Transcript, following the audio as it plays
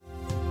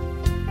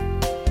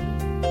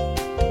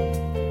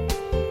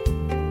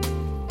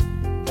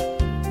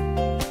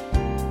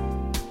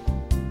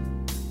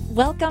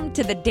Welcome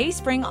to the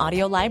Dayspring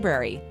Audio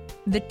Library,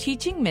 the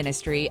teaching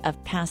ministry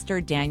of Pastor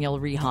Daniel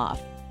Rehoff.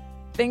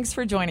 Thanks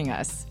for joining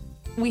us.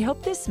 We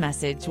hope this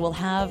message will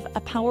have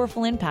a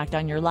powerful impact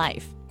on your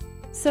life.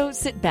 So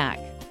sit back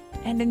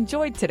and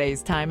enjoy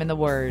today's time in the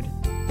Word.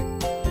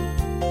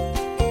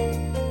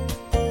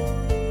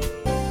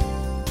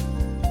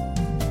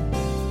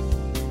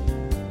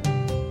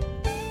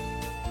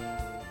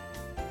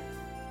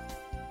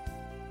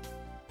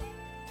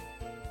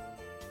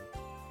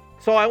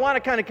 So I want to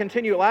kind of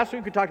continue. Last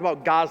week we talked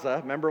about Gaza.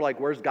 Remember,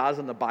 where's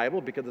Gaza in the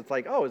Bible? Because it's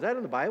is that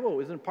in the Bible?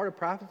 Isn't it part of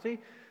prophecy?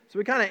 So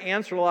we kind of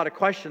answered a lot of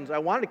questions. I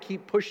wanted to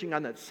keep pushing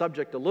on that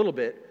subject a little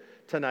bit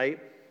tonight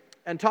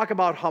and talk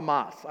about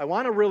Hamas. I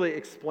want to really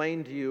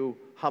explain to you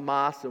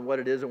Hamas and what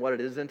it is and what it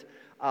isn't.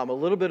 A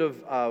little bit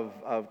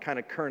of kind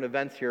of current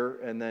events here,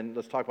 and then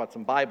let's talk about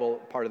some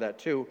Bible part of that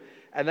too.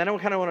 And then I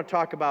kind of want to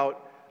talk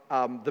about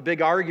the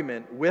big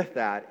argument with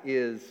that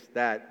is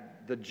that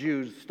the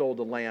Jews stole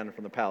the land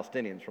from the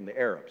Palestinians, from the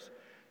Arabs.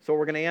 So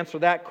we're going to answer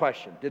that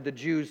question. Did the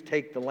Jews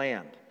take the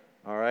land?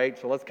 All right,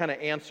 so let's kind of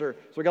answer.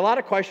 So we got a lot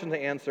of questions to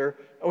answer.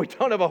 We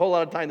don't have a whole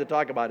lot of time to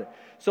talk about it.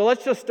 So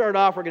let's just start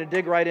off. We're going to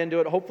dig right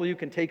into it. Hopefully you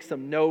can take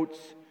some notes.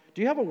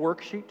 Do you have a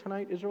worksheet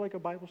tonight? Is there a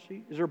Bible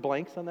sheet? Is there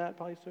blanks on that,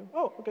 probably, Sue?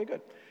 Oh, okay,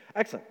 good.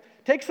 Excellent.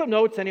 Take some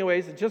notes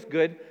anyways. It's just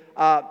good.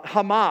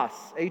 Hamas,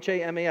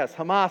 H-A-M-A-S.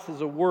 Hamas is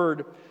a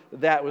word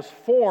that was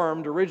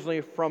formed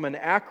originally from an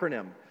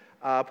acronym.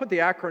 Put the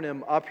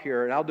acronym up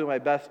here, and I'll do my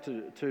best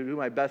to do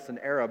my best in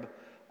Arab.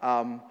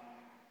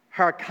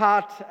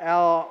 Harakat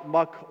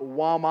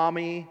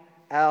al-Muqawamah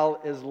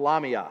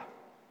al-Islamiyah.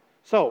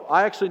 So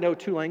I actually know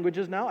two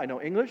languages now. I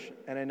know English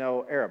and I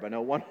know Arab. I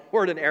know one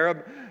word in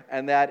Arab,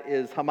 and that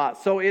is Hamas.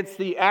 So it's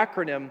the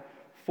acronym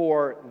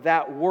for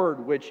that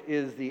word, which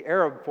is the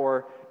Arab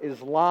for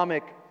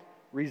Islamic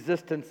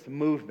Resistance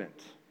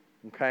Movement.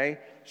 Okay?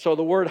 So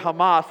the word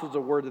Hamas is a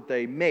word that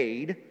they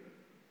made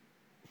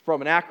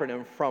from an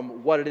acronym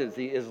from what it is,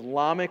 the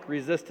Islamic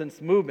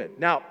Resistance Movement.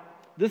 Now,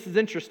 this is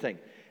interesting,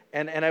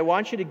 and I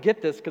want you to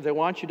get this because I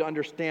want you to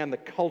understand the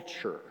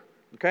culture,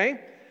 okay?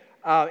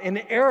 In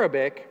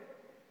Arabic,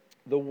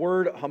 the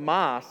word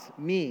Hamas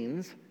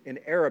means, in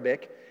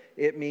Arabic,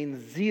 it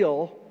means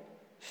zeal,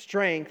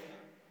 strength,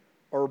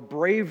 or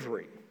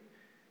bravery.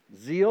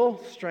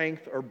 Zeal,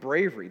 strength, or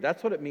bravery.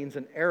 That's what it means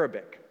in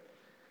Arabic.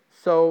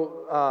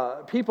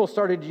 So people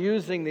started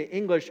using the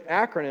English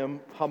acronym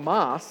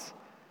Hamas,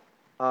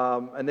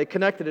 and they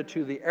connected it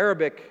to the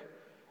Arabic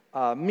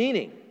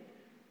meaning.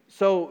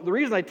 So the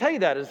reason I tell you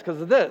that is because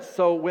of this.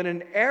 So when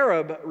an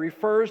Arab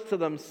refers to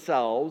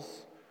themselves,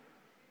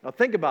 now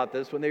think about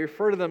this, when they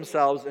refer to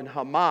themselves in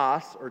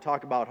Hamas, or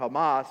talk about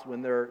Hamas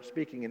when they're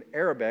speaking in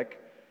Arabic,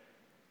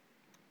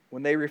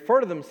 when they refer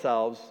to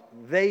themselves,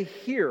 they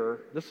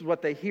hear, this is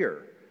what they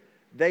hear.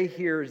 They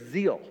hear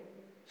zeal,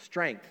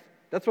 strength.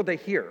 That's what they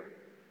hear.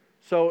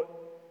 So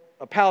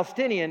a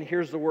Palestinian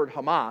hears the word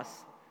Hamas,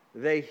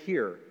 they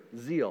hear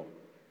zeal,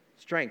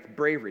 strength,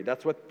 bravery.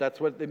 That's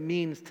what it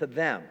means to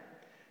them.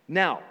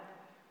 Now,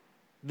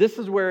 this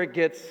is where it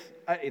gets,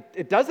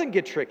 it doesn't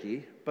get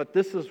tricky, but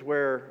this is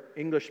where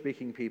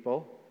English-speaking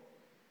people,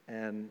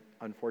 and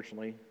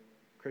unfortunately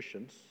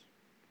Christians,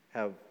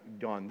 have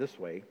gone this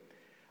way.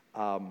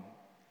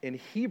 In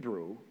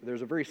Hebrew,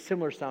 there's a very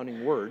similar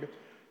sounding word,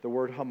 the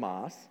word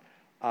Hamas,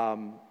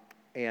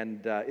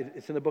 and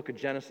it's in the book of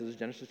Genesis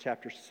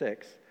chapter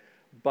 6.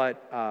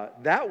 But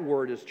that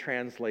word is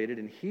translated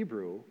in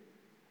Hebrew,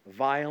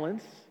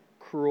 violence,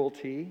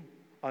 cruelty,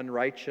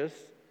 unrighteous,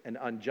 and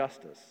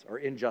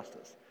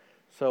injustice.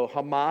 So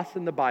Hamas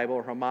in the Bible,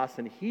 or Hamas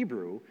in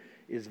Hebrew,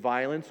 is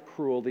violence,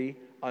 cruelty,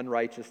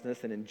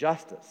 unrighteousness, and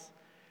injustice.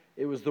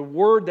 It was the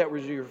word that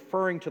was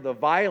referring to the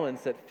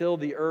violence that filled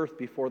the earth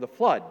before the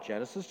flood.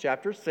 Genesis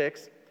chapter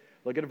 6,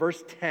 look at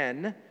verse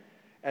 10.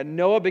 And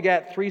Noah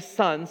begat 3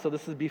 sons, so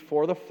this is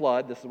before the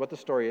flood. This is what the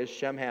story is,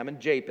 Shem, Ham,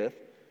 and Japheth.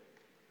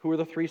 Who were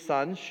the 3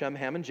 sons? Shem,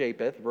 Ham, and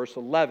Japheth. Verse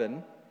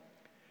 11.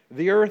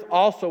 The earth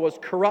also was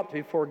corrupt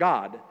before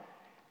God,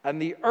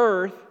 and the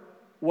earth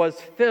was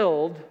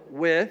filled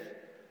with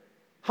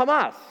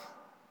Hamas.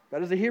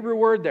 That is the Hebrew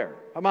word there,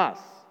 Hamas.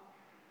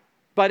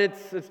 But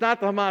it's not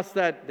the Hamas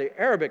that the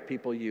Arabic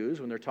people use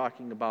when they're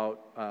talking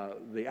about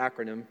the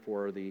acronym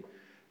for the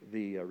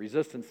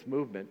resistance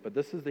movement. But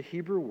this is the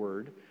Hebrew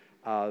word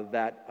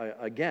that,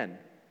 again,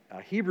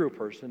 a Hebrew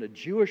person, a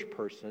Jewish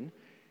person,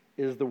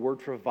 is the word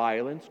for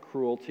violence,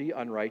 cruelty,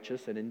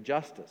 unrighteous, and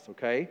injustice,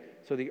 okay?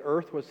 So the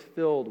earth was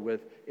filled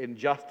with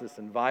injustice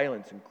and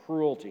violence and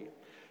cruelty.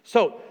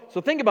 So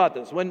think about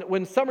this.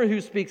 When someone who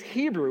speaks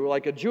Hebrew,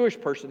 like a Jewish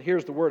person,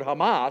 hears the word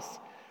Hamas,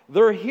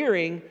 they're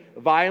hearing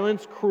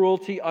violence,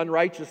 cruelty,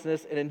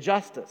 unrighteousness, and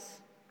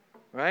injustice,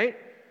 right?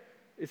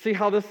 You see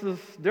how this is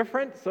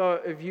different?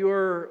 So if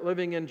you're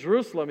living in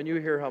Jerusalem and you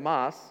hear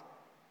Hamas,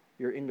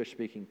 you're an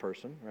English-speaking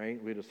person,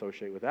 right? We'd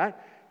associate with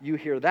that. You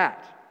hear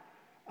that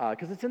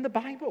because it's in the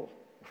Bible,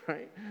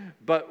 right?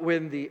 But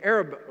when the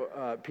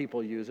Arab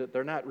people use it,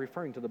 they're not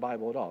referring to the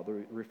Bible at all.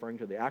 They're referring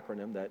to the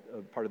acronym that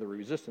part of the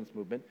resistance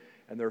movement,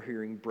 and they're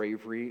hearing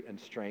bravery and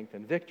strength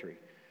and victory.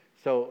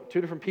 So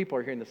two different people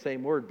are hearing the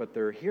same word, but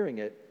they're hearing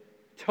it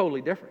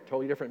totally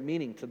different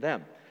meaning to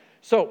them.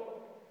 So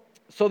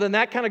then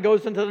that kind of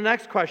goes into the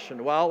next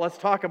question. Well, let's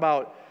talk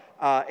about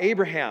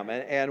Abraham.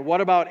 And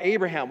what about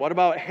Abraham? What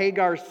about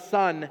Hagar's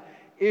son,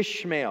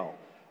 Ishmael?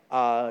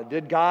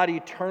 Did God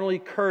eternally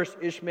curse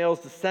Ishmael's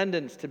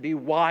descendants to be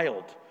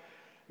wild?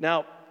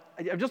 Now,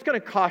 I'm just going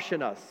to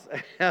caution us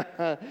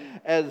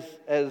as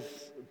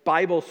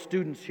Bible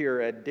students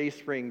here at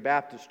Dayspring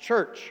Baptist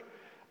Church.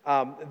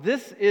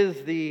 This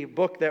is the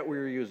book that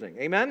we're using.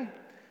 Amen?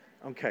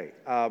 Okay.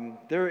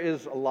 There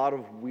is a lot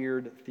of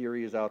weird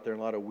theories out there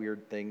and a lot of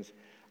weird things.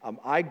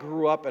 I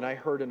grew up and I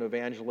heard an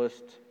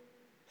evangelist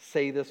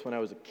say this when I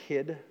was a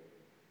kid.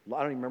 I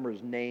don't even remember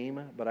his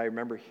name, but I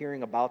remember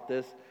hearing about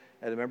this,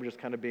 and I remember just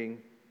kind of being,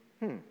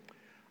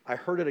 I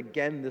heard it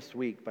again this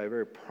week by a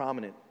very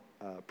prominent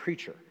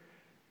preacher.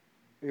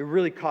 It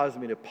really caused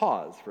me to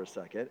pause for a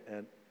second,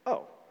 and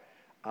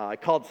I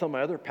called some of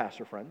my other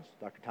pastor friends,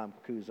 Dr. Tom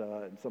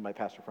Kukuza, and some of my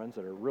pastor friends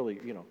that are really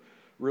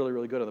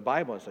good at the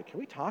Bible. And I said, can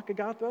we talk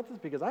about this?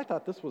 Because I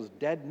thought this was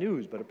dead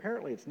news, but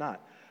apparently it's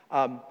not.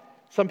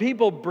 Some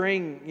people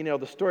bring,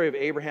 the story of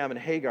Abraham and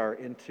Hagar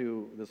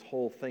into this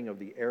whole thing of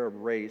the Arab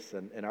race,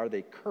 and are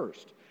they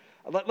cursed?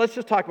 Let's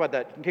just talk about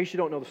that. In case you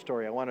don't know the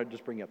story, I want to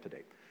just bring you up to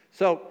date.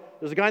 So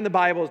there's a guy in the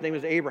Bible, his name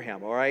is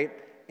Abraham, all right?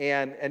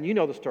 And you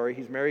know the story.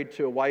 He's married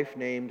to a wife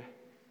named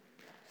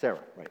Sarah,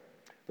 right?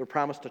 They're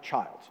promised a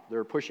child.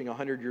 They're pushing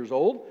 100 years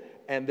old,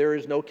 and there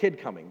is no kid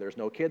coming. There's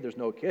no kid.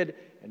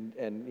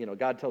 And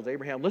God tells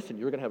Abraham, listen,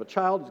 you're going to have a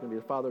child. He's going to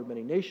be the father of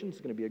many nations.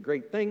 It's going to be a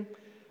great thing.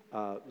 He's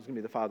going to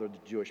be the father of the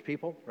Jewish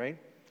people, right?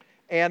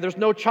 And there's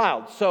no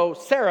child. So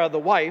Sarah, the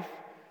wife,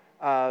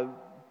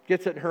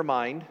 gets it in her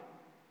mind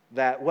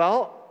that,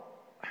 well,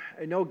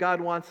 I know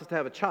God wants us to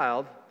have a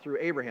child through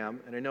Abraham,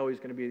 and I know he's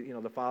going to be,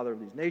 the father of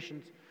these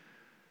nations.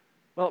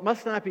 Well, it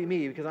must not be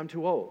me because I'm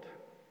too old.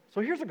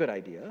 So here's a good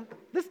idea.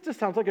 This just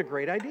sounds like a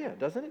great idea,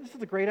 doesn't it? This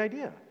is a great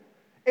idea.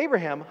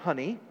 Abraham,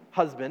 honey,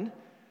 husband,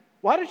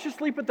 why don't you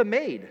sleep with the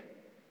maid?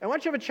 And why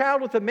don't you have a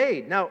child with the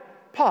maid? Now,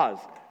 pause.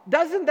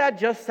 Doesn't that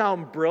just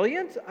sound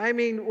brilliant? I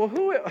mean, well,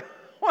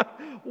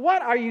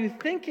 what are you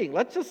thinking?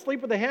 Let's just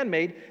sleep with the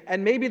handmaid,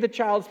 and maybe the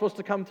child's supposed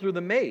to come through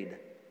the maid.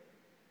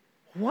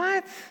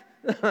 What?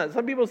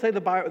 Some people say the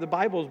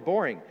Bible is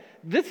boring.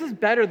 This is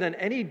better than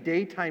any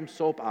daytime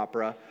soap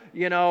opera,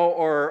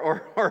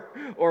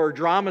 or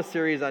drama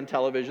series on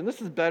television. This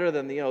is better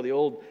than the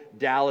old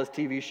Dallas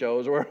TV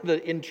shows or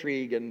the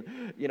intrigue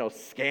and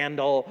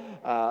scandal.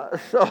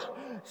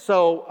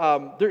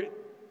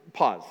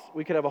 Pause.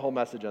 We could have a whole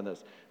message on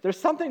this. There's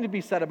something to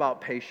be said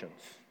about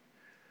patience.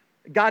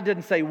 God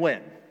didn't say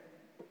when.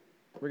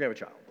 We're going to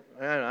have a child.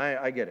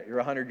 I get it. You're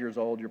 100 years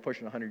old. You're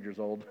pushing 100 years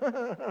old.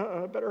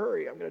 Better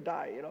hurry. I'm going to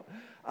die,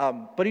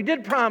 But he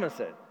did promise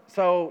it.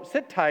 So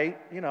sit tight,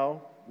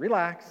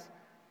 relax.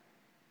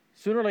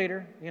 Sooner or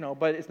later,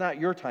 but it's not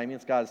your timing.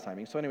 It's God's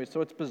timing. So anyway,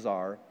 so it's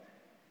bizarre.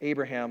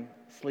 Abraham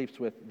sleeps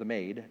with the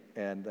maid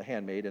and the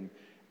handmaid,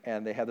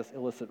 and they have this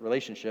illicit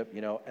relationship,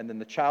 and then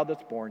the child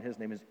that's born, his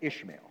name is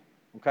Ishmael,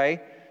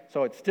 okay?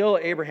 So it's still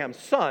Abraham's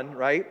son,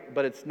 right?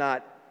 But it's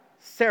not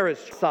Sarah's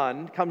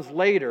son. Comes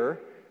later.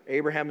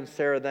 Abraham and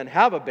Sarah then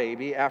have a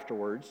baby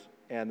afterwards,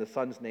 and the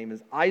son's name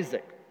is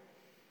Isaac.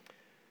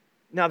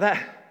 Now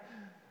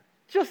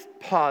just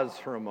pause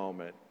for a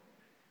moment.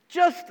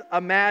 Just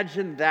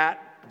imagine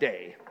that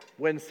day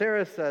when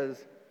Sarah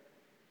says,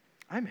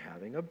 I'm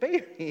having a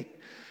baby.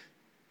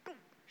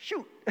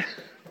 Shoot,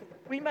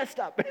 we messed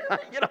up.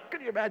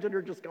 Could you imagine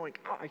her just going,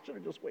 I should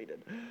have just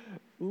waited.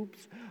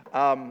 Oops.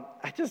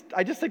 I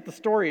just think the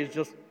story is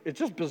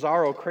just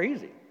bizarro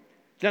crazy.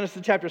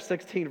 Genesis chapter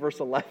 16, verse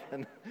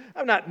 11.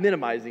 I'm not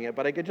minimizing it,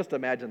 but I could just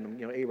imagine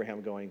them,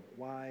 Abraham going,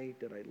 why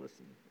did I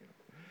listen?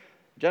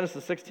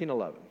 Genesis 16,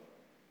 11.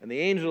 And the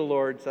angel of the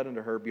Lord said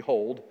unto her,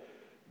 behold,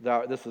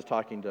 this is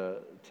talking to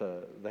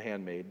the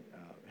handmaid,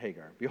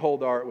 Hagar. Behold,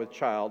 thou art with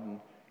child,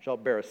 and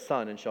shalt bear a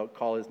son, and shalt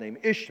call his name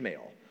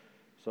Ishmael.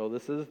 So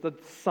this is the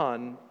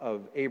son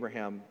of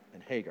Abraham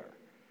and Hagar.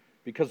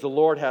 Because the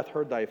Lord hath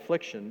heard thy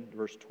affliction,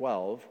 verse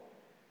 12,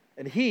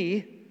 and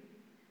he...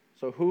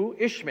 So who?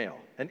 Ishmael.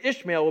 And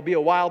Ishmael will be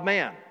a wild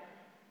man.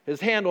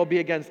 His hand will be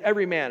against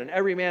every man, and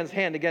every man's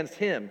hand against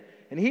him.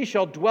 And he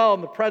shall dwell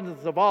in the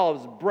presence of all of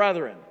his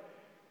brethren.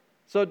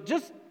 So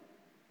just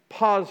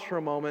pause for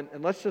a moment,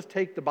 and let's just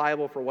take the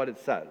Bible for what it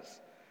says.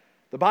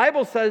 The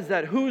Bible says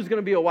that who's going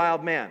to be a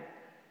wild man?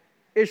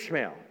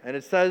 Ishmael. And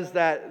it says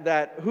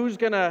that who's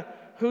going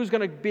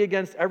to be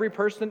against every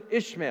person?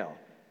 Ishmael.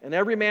 And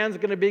every man's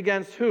going to be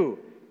against who?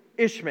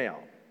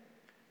 Ishmael.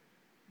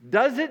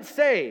 Does it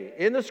say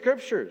in the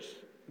scriptures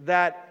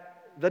that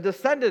the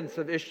descendants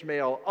of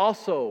Ishmael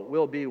also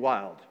will be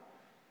wild?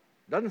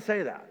 It doesn't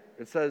say that.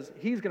 It says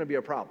he's going to be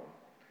a problem.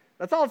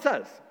 That's all it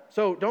says.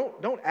 So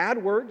don't add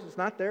words. It's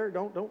not there.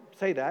 Don't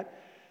say that.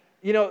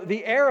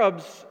 The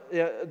Arabs,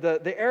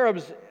 the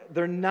Arabs,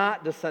 they're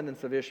not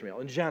descendants of Ishmael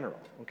in general.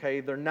 Okay,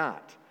 they're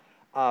not.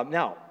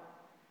 Now,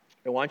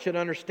 I want you to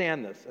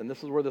understand this, and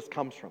this is where this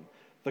comes from.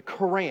 The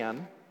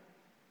Quran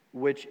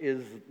which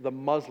is the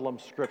Muslim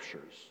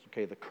scriptures,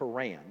 okay, the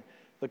Quran.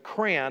 The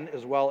Quran,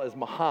 as well as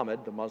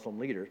Muhammad, the Muslim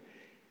leader,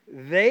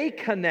 they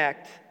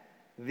connect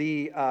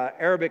the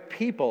Arabic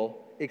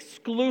people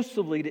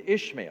exclusively to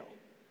Ishmael.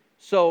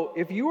 So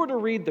if you were to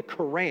read the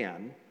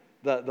Quran,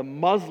 the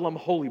Muslim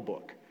holy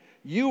book,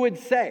 it would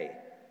say,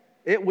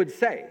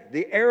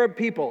 the Arab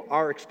people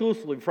are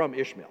exclusively from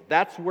Ishmael.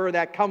 That's where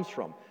that comes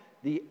from.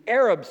 The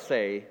Arabs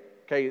say,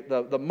 okay,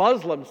 the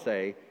Muslims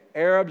say,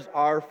 Arabs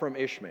are from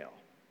Ishmael.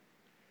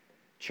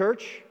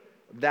 Church,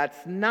 that's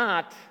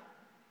not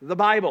the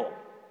Bible.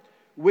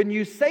 When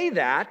you say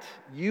that,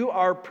 you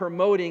are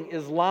promoting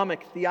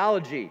Islamic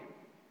theology.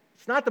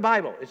 It's not the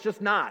Bible. It's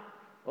just not.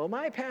 Well,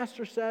 my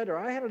pastor said, or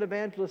I had an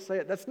evangelist say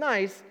it. That's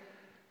nice,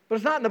 but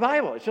it's not in the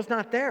Bible. It's just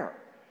not there.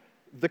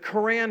 The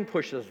Quran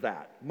pushes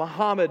that.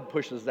 Muhammad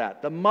pushes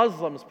that. The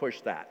Muslims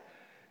push that.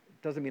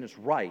 It doesn't mean it's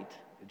right.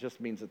 It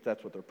just means that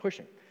that's what they're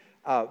pushing.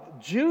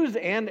 Jews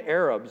and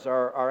Arabs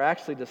are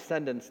actually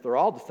descendants. They're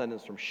all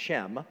descendants from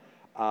Shem.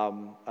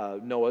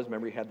 Noah's,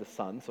 remember, he had the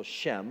son, so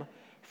Shem.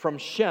 From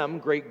Shem,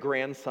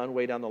 great-grandson,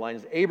 way down the line,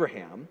 is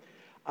Abraham.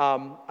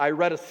 I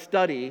read a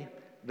study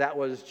that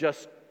was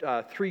just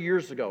 3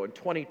 years ago, in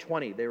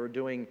 2020. They were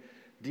doing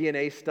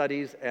DNA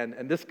studies,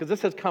 and this, because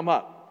this has come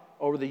up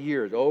over the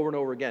years, over and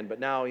over again, but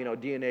now,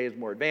 DNA is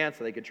more advanced,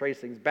 and they can trace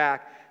things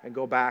back and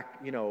go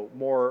back,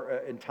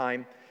 more in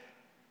time.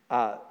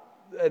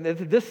 And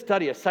this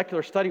study, a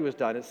secular study was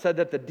done. It said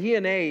that the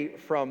DNA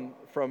from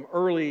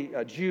early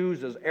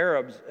Jews as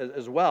Arabs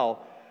as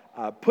well,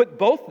 put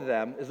both of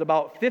them is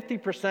about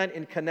 50%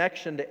 in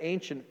connection to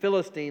ancient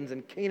Philistines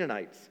and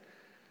Canaanites.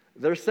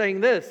 They're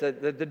saying this,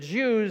 that the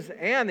Jews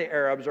and the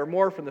Arabs are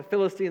more from the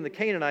Philistines and the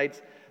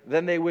Canaanites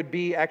than they would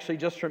be actually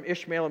just from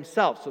Ishmael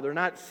himself. So they're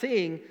not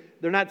seeing,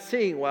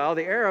 well,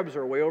 the Arabs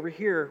are way over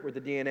here with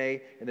the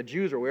DNA and the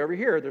Jews are way over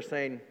here. They're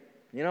saying,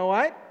 you know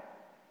what?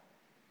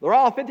 They're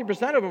all,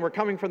 50% of them are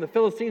coming from the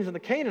Philistines and the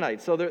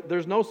Canaanites. So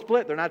there's no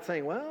split. They're not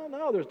saying, well,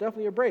 no, there's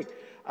definitely a break.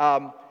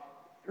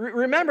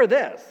 Remember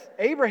this.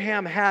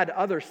 Abraham had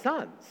other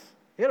sons.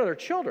 He had other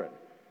children.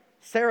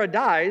 Sarah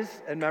dies,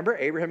 and remember,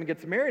 Abraham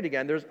gets married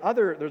again. There's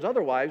other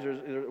wives.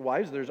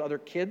 There's other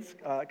kids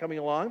coming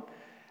along.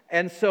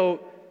 And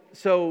so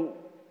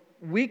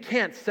we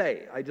can't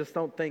say, I just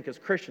don't think as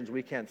Christians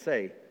we can't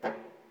say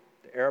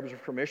the Arabs are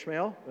from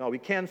Ishmael. No, we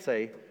can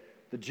say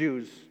the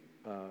Jews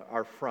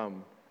are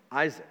from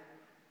Isaac.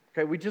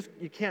 Okay,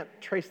 you can't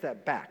trace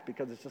that back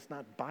because it's just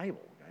not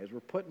Bible, guys. We're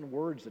putting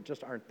words that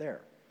just aren't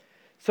there.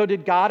 So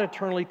did God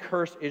eternally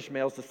curse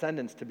Ishmael's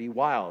descendants to be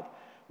wild?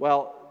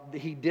 Well,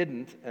 he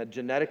didn't.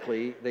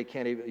 Genetically,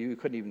 you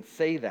couldn't even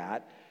say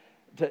that.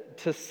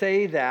 To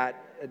say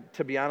that,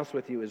 to be honest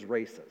with you, is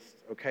racist.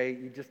 Okay,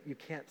 you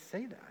can't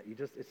say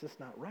that. It's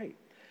just not right.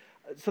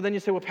 So then you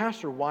say, well,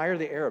 Pastor, why are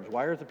the Arabs?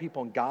 Why are the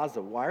people in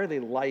Gaza? Why are they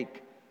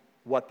like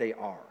what they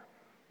are?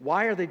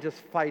 Why are they just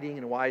fighting,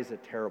 and why is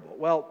it terrible?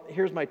 Well,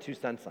 here's my 2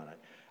 cents on it.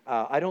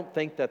 I don't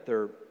think that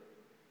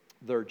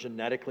they're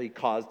genetically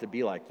caused to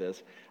be like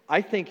this.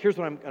 I think, here's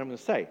what I'm going to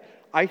say.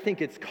 I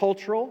think it's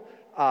cultural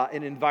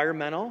and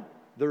environmental,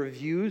 their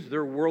views,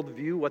 their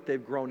worldview, what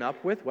they've grown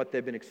up with, what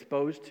they've been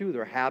exposed to,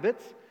 their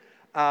habits.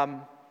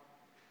 For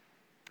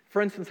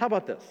instance, how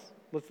about this?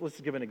 Let's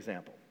give an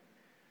example.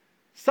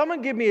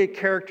 Someone give me a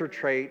character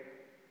trait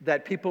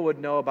that people would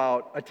know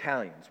about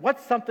Italians.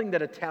 What's something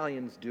that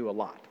Italians do a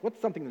lot? What's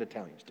something that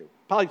Italians do?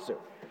 Probably Sue.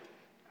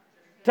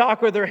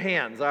 Talk with their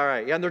hands. All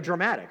right. Yeah, and they're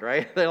dramatic,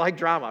 right? They like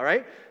drama,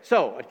 right?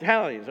 So,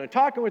 Italians are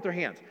talking with their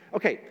hands.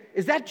 Okay,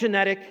 is that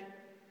genetic?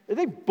 Are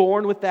they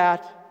born with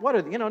that? What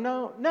are they?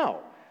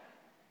 No.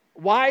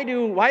 Why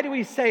do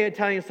we say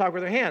Italians talk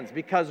with their hands?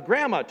 Because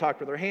grandma talked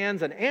with her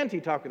hands, and auntie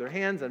talked with her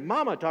hands, and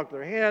mama talked with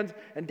her hands,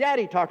 and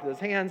daddy talked with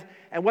his hands,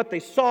 and what they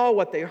saw,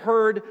 what they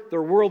heard,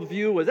 their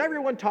worldview was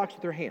everyone talks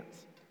with their hands.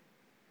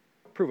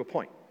 Prove a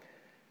point.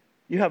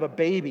 You have a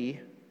baby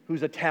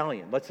who's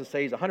Italian. Let's just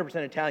say he's 100%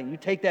 Italian. You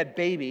take that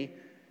baby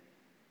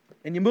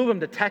and you move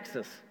him to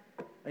Texas,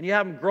 and you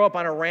have him grow up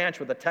on a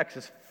ranch with a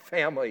Texas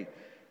family.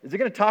 Is he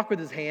going to talk with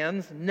his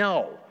hands?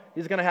 No.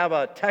 He's going to have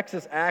a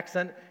Texas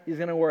accent. He's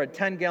going to wear a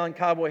 10-gallon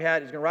cowboy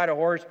hat. He's going to ride a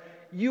horse.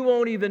 You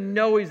won't even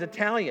know he's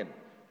Italian.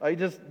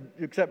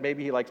 Except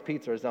maybe he likes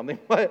pizza or something.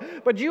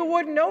 But you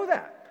wouldn't know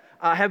that.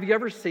 Have you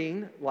ever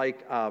seen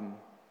an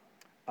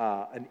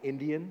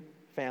Indian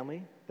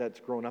family that's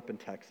grown up in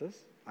Texas?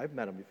 I've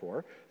met them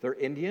before. They're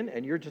Indian,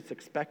 and you're just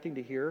expecting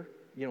to hear,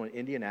 an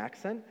Indian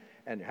accent.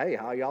 And hey,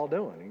 how y'all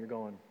doing? And you're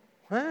going,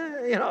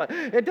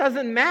 it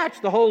doesn't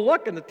match the whole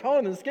look and the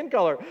tone and the skin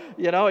color.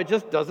 It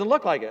just doesn't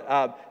look like it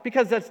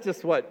because that's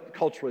just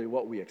culturally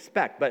what we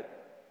expect. But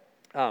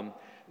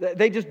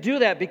they just do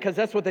that because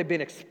that's what they've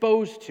been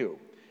exposed to.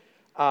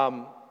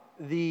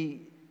 The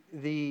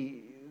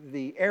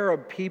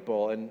Arab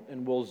people,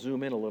 and we'll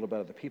zoom in a little bit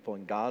at the people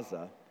in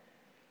Gaza.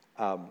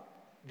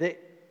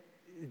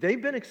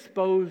 They've been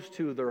exposed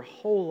to their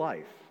whole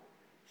life,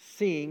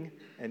 seeing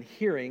and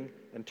hearing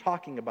and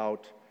talking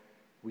about,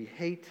 we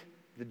hate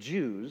the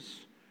Jews.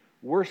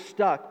 We're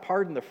stuck,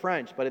 pardon the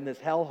French, but in this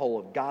hellhole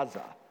of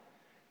Gaza.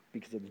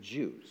 because of the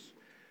Jews.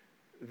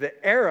 The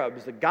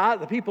Arabs,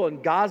 the people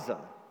in Gaza,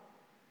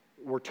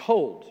 were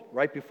told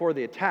right before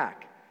the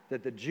attack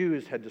that the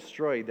Jews had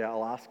destroyed the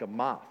Alaska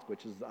Mosque,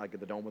 which is like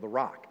the dome with a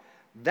rock.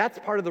 That's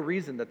part of the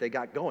reason that they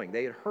got going.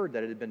 They had heard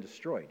that it had been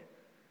destroyed.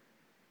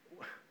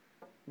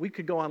 We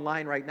could go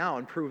online right now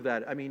and prove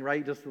that. I mean,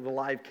 right, just the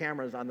live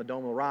cameras on the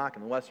Dome of the Rock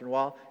and the Western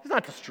Wall. It's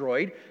not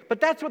destroyed, but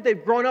that's what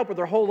they've grown up with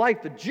their whole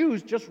life. The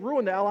Jews just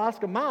ruined the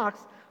Alaska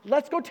Mosque.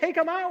 Let's go take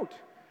them out.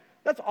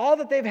 That's all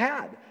that they've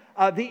had.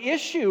 The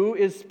issue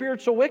is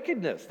spiritual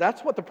wickedness.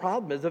 That's what the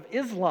problem is of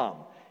Islam.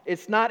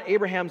 It's not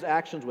Abraham's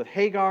actions with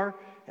Hagar.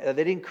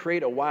 They didn't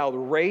create a wild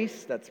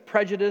race that's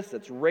prejudiced,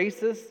 that's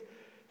racist.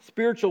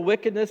 Spiritual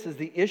wickedness is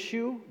the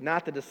issue,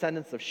 not the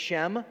descendants of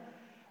Shem.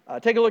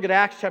 Take a look at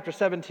Acts chapter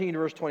 17,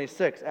 verse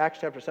 26. Acts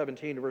chapter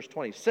 17, verse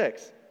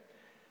 26.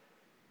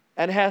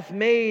 And hath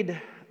made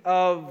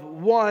of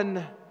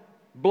one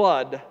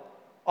blood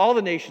all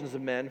the nations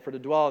of men for to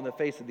dwell on the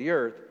face of the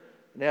earth,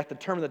 and hath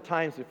determined the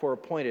times before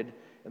appointed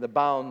and the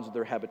bounds of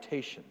their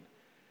habitation.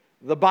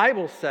 The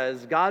Bible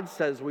says, God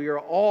says, we are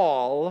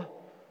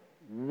all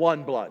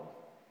one blood.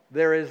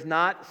 There is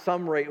not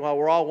some rate, well,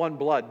 we're all one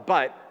blood,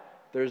 but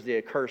there's the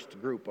accursed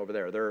group over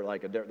there. They're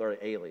an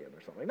alien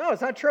or something. No,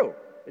 it's not true.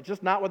 It's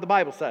just not what the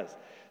Bible says.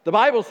 The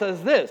Bible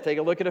says this. Take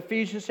a look at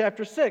Ephesians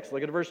chapter 6.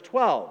 Look at verse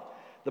 12.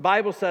 The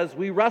Bible says,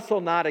 we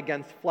wrestle not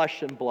against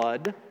flesh and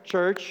blood.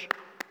 Church,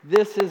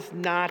 this is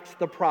not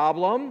the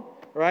problem,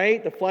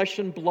 right? The flesh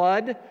and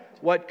blood,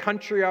 what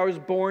country I was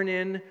born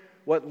in,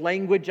 what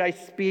language I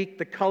speak,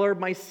 the color of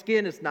my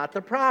skin is not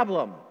the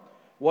problem.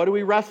 What do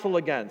we wrestle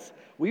against?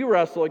 We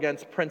wrestle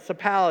against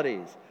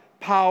principalities,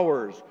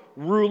 powers,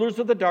 rulers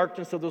of the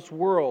darkness of this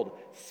world,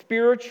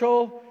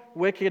 spiritual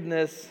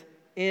wickedness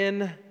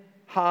in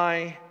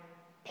high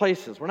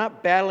places. We're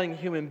not battling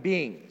human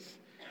beings.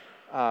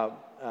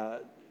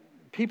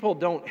 People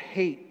don't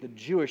hate the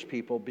Jewish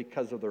people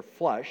because of their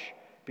flesh,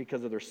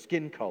 because of their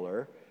skin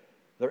color.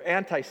 They're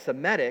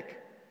anti-Semitic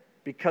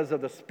because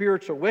of the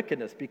spiritual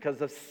wickedness,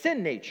 because of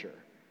sin nature.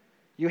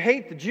 You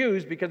hate the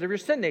Jews because of your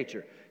sin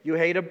nature. You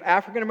hate an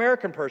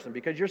African-American person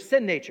because your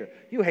sin nature.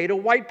 You hate a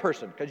white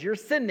person because your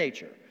sin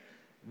nature.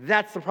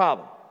 That's the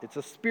problem. It's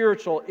a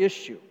spiritual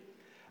issue.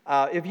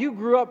 If you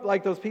grew up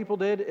like those people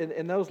did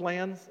in those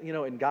lands,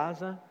 in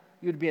Gaza,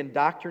 you'd be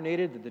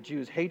indoctrinated that the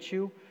Jews hate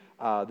you.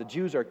 The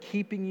Jews are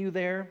keeping you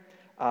there.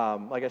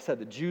 Like I said,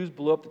 the Jews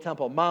blew up the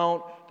Temple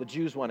Mount. The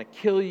Jews want to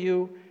kill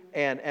you.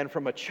 And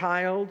from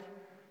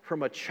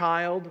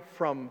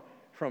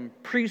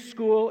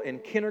preschool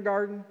and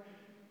kindergarten,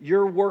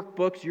 your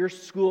workbooks, your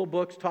school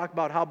books talk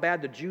about how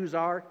bad the Jews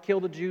are. Kill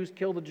the Jews,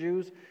 kill the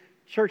Jews.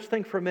 Church,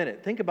 think for a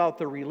minute. Think about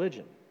the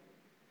religion.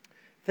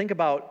 Think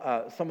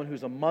about someone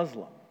who's a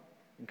Muslim,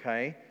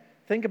 okay?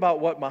 Think about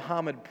what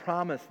Muhammad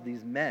promised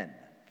these men.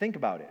 Think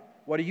about it.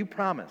 What are you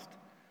promised?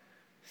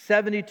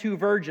 72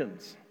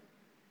 virgins,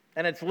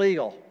 and it's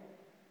legal.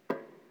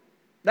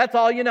 That's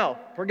all you know.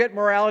 Forget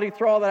morality,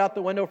 throw all that out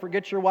the window,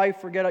 forget your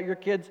wife, forget your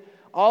kids.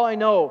 All I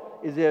know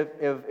is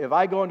if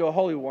I go into a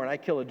holy war and I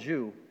kill a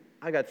Jew,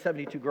 I got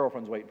 72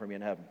 girlfriends waiting for me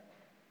in heaven.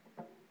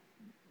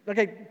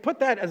 Okay, put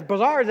that, as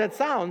bizarre as that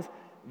sounds,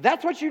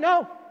 that's what you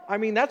know. I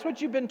mean, that's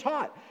what you've been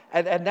taught.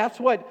 And that's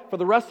what, for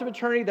the rest of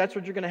eternity, that's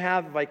what you're going to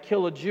have if I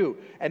kill a Jew.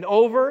 And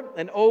over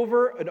and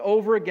over and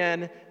over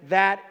again,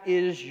 that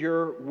is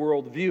your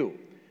worldview.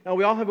 Now,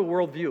 we all have a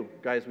worldview,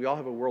 guys. We all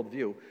have a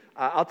worldview.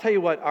 I'll tell you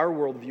what our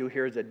worldview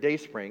here is at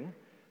Dayspring.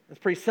 It's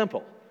pretty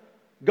simple.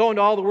 Go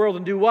into all the world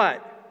and do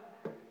what?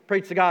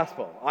 Preach the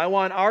gospel. I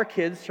want our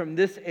kids from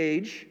this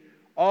age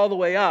all the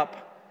way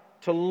up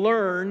to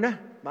learn,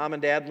 mom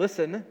and dad,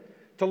 listen,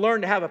 to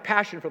learn to have a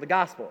passion for the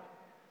gospel.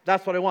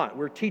 That's what I want.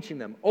 We're teaching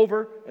them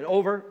over and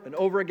over and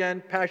over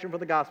again, passion for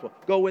the gospel.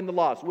 Go win the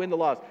lost,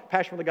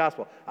 passion for the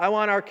gospel. I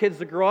want our kids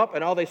to grow up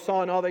and all they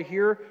saw and all they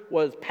hear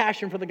was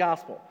passion for the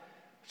gospel.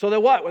 So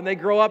that what? When they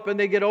grow up and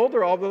they get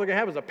older, all they're going to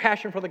have is a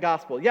passion for the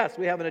gospel. Yes,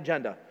 we have an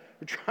agenda.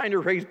 We're trying to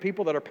raise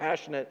people that are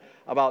passionate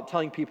about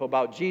telling people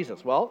about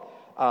Jesus. Well,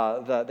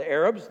 the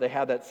Arabs, they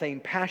have that same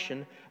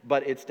passion,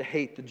 but it's to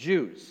hate the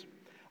Jews.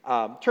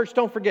 Church,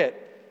 don't forget,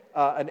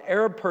 an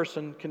Arab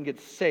person can get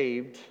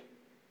saved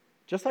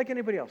just like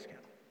anybody else can.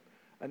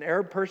 An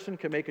Arab person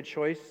can make a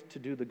choice to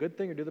do the good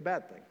thing or do the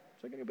bad thing,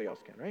 just like anybody else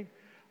can, right?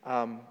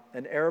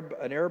 An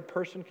Arab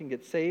person can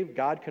get saved.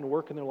 God can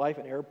work in their life.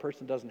 An Arab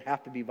person doesn't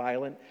have to be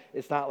violent.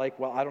 It's not like,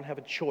 well, I don't have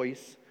a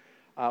choice.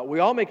 We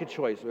all make a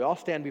choice. We all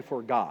stand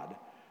before God.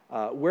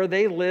 Where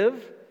they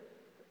live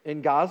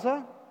in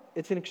Gaza,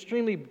 it's an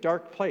extremely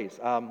dark place.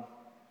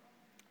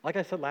 Like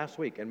I said last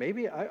week, and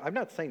maybe I'm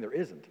not saying there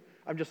isn't.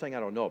 I'm just saying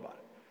I don't know about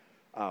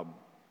it.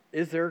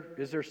 Is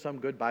there some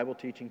good Bible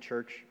teaching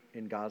church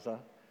in Gaza?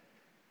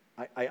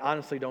 I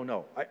honestly don't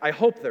know. I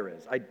hope there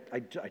is. I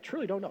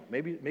truly don't know.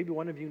 Maybe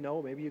one of you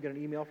know. Maybe you get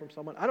an email from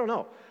someone. I don't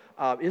know.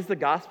 Is the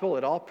gospel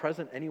at all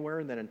present anywhere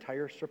in that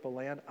entire strip of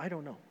land? I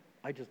don't know.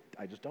 I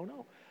just don't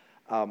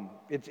know.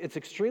 It's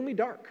extremely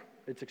dark.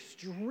 It's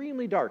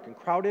extremely dark and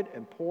crowded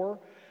and poor.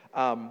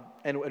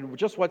 And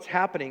just what's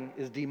happening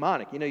is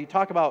demonic. You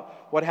talk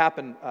about what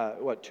happened,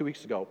 2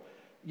 weeks ago.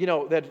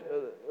 That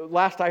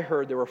last I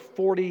heard, there were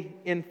 40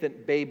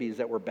 infant babies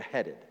that were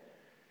beheaded.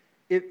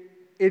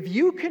 If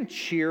you can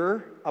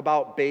cheer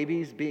about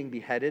babies being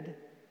beheaded,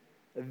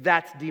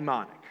 that's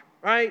demonic,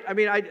 right? I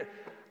mean,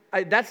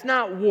 that's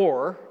not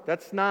war.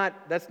 That's not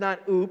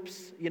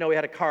oops. We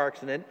had a car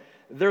accident.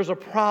 There's a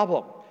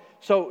problem.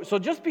 So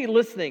just be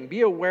listening.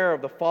 Be aware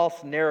of the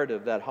false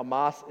narrative that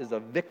Hamas is a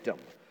victim.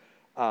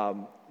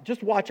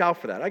 Just watch out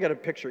for that. I got a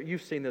picture.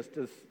 You've seen this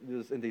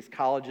in these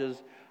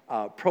colleges.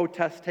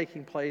 Protests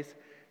taking place.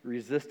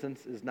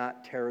 Resistance is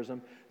not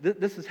terrorism.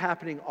 This is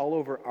happening all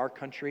over our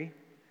country.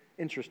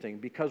 Interesting.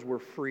 Because we're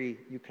free,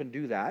 you can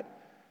do that.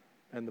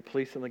 And the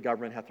police and the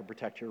government have to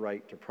protect your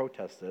right to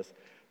protest this.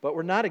 But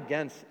we're not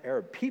against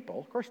Arab people.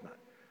 Of course not.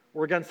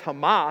 We're against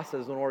Hamas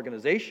as an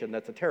organization.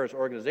 That's a terrorist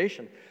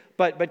organization.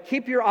 But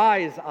keep your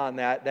eyes on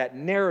that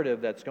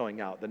narrative that's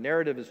going out. The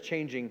narrative is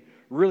changing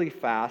really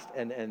fast,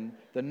 and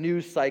the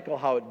news cycle,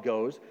 how it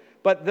goes.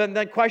 But then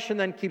that question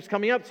then keeps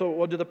coming up.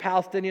 So, do the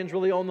Palestinians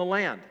really own the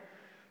land?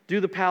 Do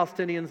the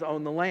Palestinians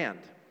own the land?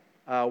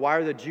 Why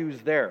are the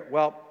Jews there?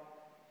 Well,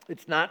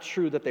 it's not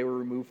true that they were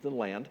removed from the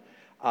land.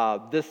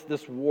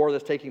 This war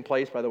that's taking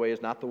place, by the way,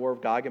 is not the war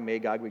of Gog and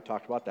Magog. We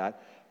talked about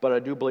that. But I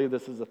do believe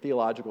this is a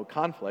theological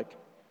conflict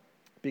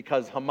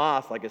because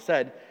Hamas, like I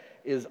said,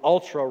 is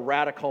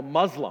ultra-radical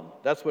Muslim.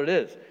 That's what it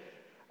is.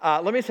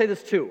 Let me say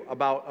this, too,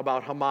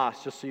 about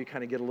Hamas, just so you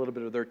kind of get a little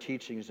bit of their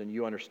teachings and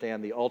you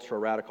understand the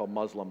ultra-radical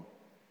Muslim.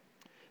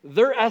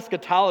 Their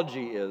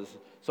eschatology is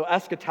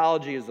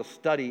a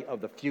study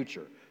of the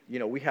future.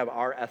 We have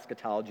our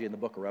eschatology in the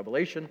book of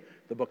Revelation,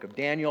 the book of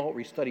Daniel.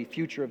 We study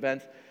future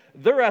events.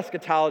 Their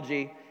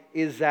eschatology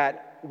is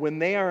that when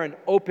they are in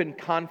open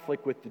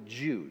conflict with the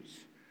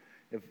Jews,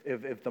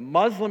 if the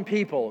Muslim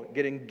people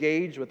get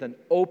engaged with an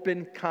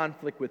open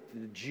conflict with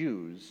the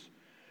Jews,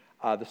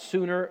 the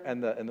sooner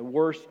and the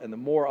worse and the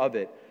more of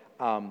it,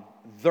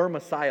 their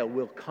Messiah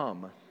will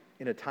come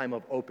in a time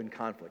of open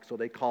conflict. So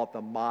they call it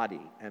the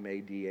Mahdi,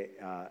 M-A-D-A,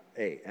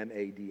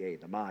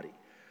 the Mahdi.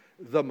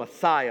 The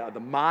Messiah, the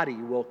Mahdi,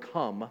 will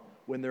come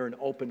when they're in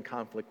open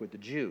conflict with the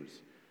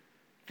Jews.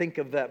 Think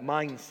of that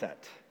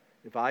mindset.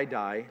 If I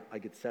die, I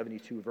get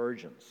 72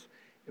 virgins.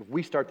 If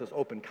we start this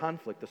open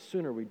conflict, the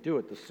sooner we do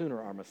it, the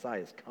sooner our Messiah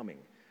is coming.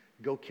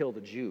 Go kill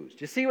the Jews. Do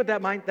you see what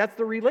that mind? That's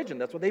the religion.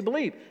 That's what they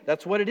believe.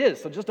 That's what it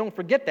is. So just don't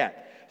forget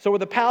that. So were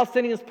the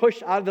Palestinians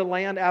pushed out of the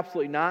land?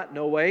 Absolutely not.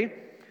 No way.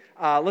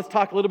 Let's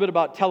talk a little bit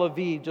about Tel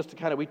Aviv. Just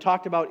to we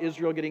talked about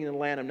Israel getting in the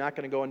land. I'm not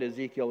going to go into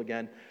Ezekiel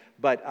again.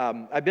 But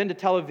I've been to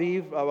Tel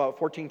Aviv about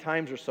 14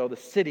 times or so. The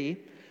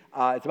city.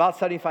 It's about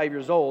 75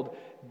 years old.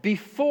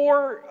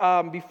 Before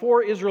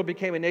Israel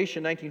became a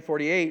nation in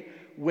 1948,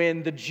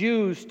 when the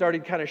Jews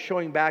started kind of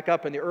showing back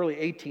up in the early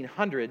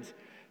 1800s,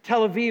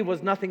 Tel Aviv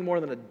was nothing more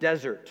than a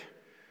desert.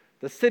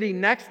 The city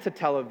next to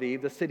Tel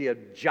Aviv, the city of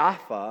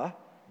Jaffa,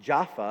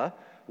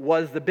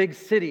 was the big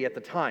city at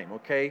the time,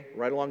 okay?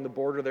 Right along the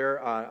border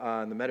there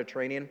on the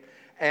Mediterranean.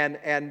 And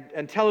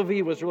Tel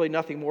Aviv was really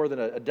nothing more than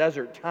a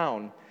desert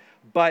town.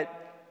 But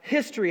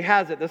history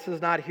has it, this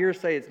is not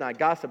hearsay, it's not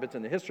gossip, it's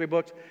in the history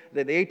books,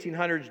 that in the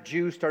 1800s,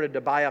 Jews started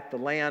to buy up the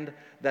land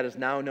that is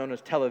now known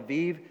as Tel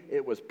Aviv.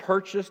 It was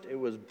purchased, it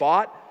was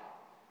bought.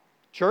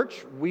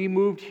 Church, we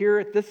moved here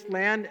at this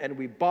land and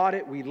we bought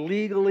it. We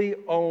legally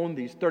own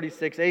these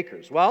 36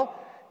 acres. Well,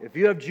 if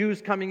you have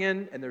Jews coming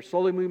in and they're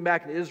slowly moving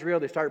back to Israel,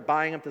 they start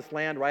buying up this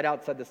land right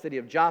outside the city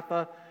of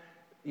Jaffa.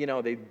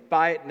 They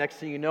buy it. Next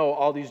thing you know,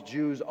 all these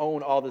Jews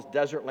own all this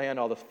desert land,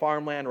 all this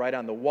farmland right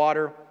on the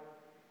water.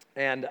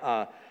 And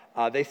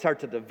they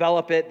start to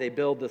develop it. They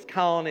build this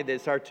colony. They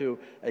start to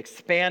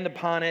expand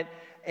upon it.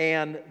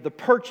 And the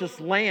purchased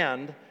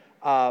land,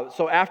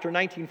 so after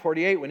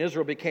 1948, when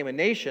Israel became a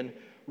nation,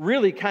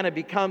 really kind of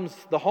becomes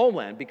the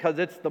homeland because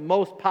it's the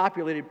most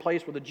populated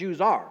place where the Jews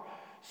are.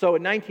 So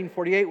in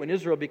 1948, when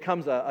Israel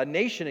becomes a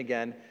nation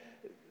again,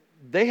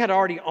 they had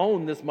already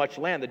owned this much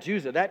land. The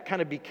Jews, that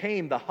kind of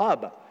became the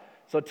hub.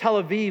 So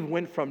Tel Aviv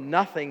went from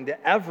nothing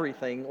to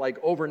everything like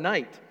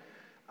overnight.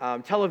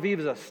 Tel Aviv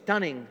is a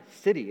stunning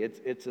city.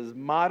 It's as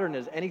modern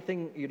as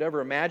anything you'd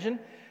ever imagine.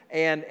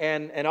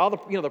 And all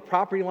the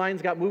property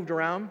lines got moved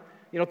around.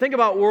 Think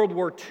about World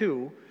War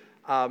II.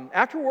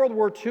 After World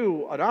War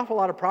II, an awful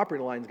lot of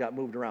property lines got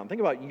moved around. Think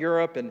about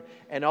Europe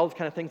and all those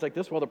kind of things like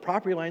this. Well, the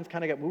property lines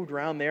kind of got moved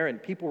around there,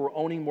 and people were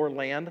owning more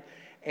land.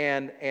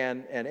 And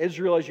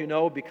Israel, as you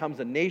know, becomes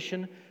a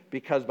nation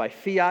because by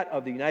fiat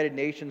of the United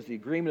Nations, the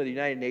agreement of the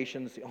United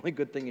Nations, the only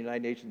good thing the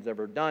United Nations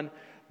ever done.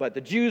 But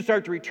the Jews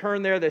start to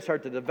return there. They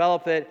start to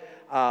develop it.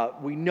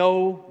 We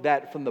know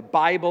that from the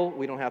Bible.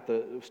 We don't have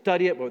to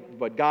study it,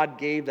 but God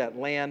gave that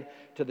land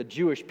to the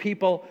Jewish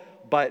people.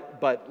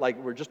 But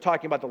like we're just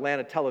talking about the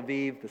land of Tel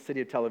Aviv, the city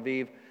of Tel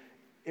Aviv,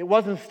 it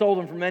wasn't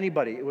stolen from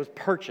anybody. It was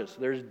purchased.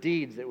 There's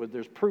deeds.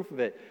 There's proof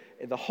of it.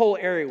 The whole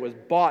area was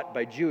bought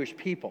by Jewish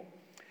people.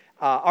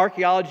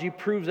 Archaeology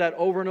proves that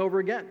over and over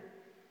again.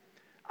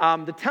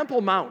 The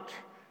Temple Mount.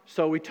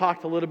 So we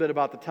talked a little bit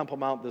about the Temple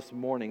Mount this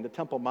morning. The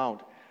Temple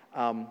Mount.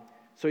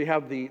 So you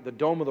have the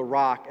Dome of the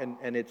Rock,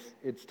 and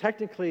it's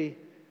technically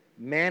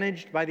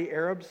managed by the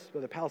Arabs, by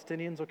the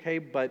Palestinians, okay,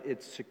 but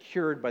it's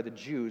secured by the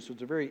Jews, so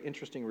it's a very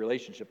interesting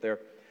relationship there.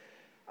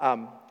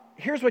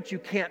 Here's what you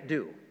can't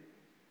do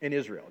in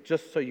Israel,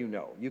 just so you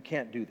know. You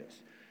can't do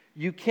this.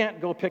 You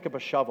can't go pick up a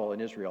shovel in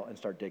Israel and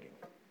start digging.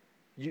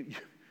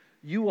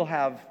 You will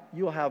have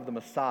the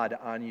Mossad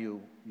on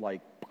you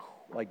like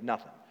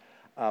nothing.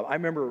 I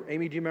remember,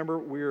 Amy, do you remember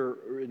we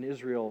were in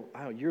Israel,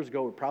 I don't know, years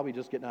ago, we were probably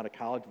just getting out of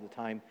college at the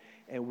time,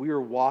 and we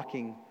were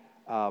walking,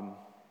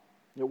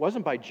 it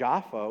wasn't by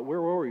Jaffa,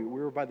 where were we? We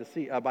were by the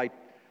sea,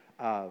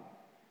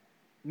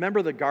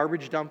 remember the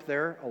garbage dump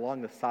there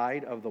along the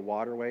side of the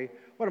waterway?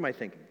 What am I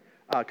thinking?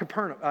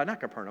 Capernaum, not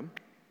Capernaum,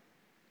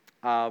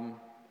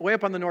 way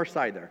up on the north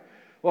side there.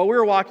 Well, we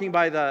were walking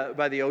by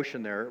the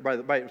ocean there, by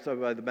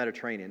the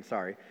Mediterranean,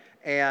 sorry,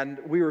 and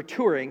we were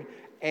touring,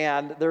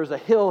 and there's a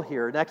hill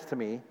here next to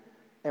me,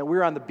 and we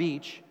were on the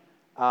beach,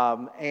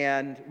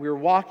 and we were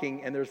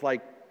walking, and there's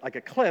like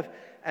a cliff,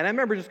 and I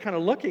remember just kind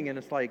of looking, and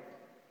it's like,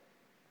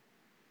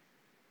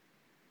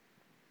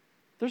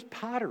 there's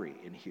pottery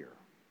in here.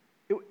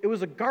 It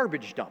was a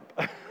garbage dump,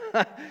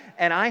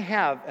 and I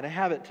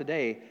have it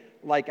today,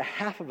 like a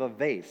half of a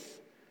vase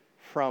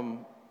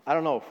from, I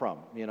don't know it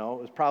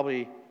was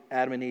probably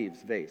Adam and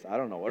Eve's vase. I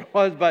don't know what it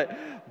was,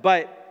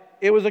 but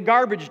it was a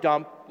garbage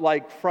dump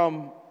like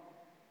from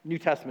New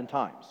Testament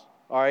times,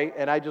 all right?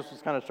 And I just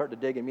was kind of starting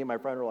to dig, and me and my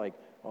friend were like,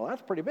 well,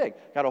 that's pretty big.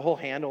 Got a whole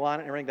handle on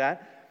it and everything like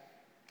that.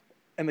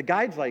 And the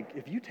guide's like,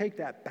 if you take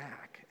that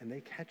back and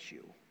they catch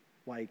you,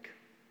 like,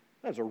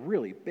 that's a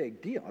really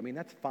big deal. I mean,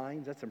 that's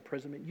fines, that's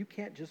imprisonment. You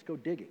can't just go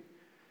digging.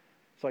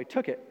 So I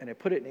took it, and I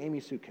put it in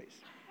Amy's suitcase.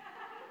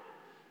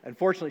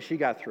 Unfortunately, she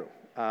got through.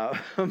 But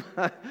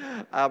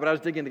I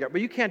was digging the garden.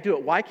 But you can't do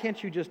it. Why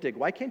can't you just dig?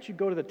 Why can't you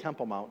go to the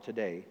Temple Mount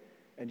today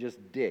and just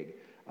dig?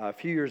 A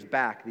few years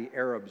back, the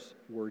Arabs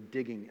were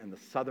digging in the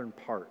southern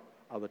part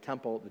of the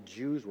temple. The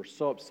Jews were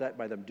so upset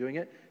by them doing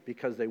it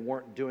because they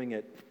weren't doing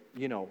it,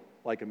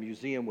 like a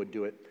museum would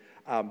do it.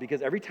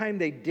 Because every time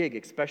they dig,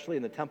 especially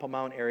in the Temple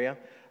Mount area,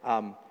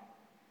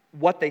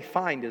 what they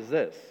find is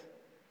this.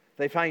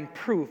 They find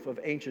proof of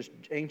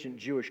ancient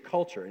Jewish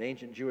culture and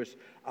ancient Jewish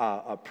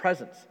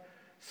presence.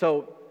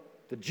 So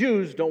the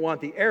Jews don't want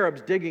the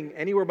Arabs digging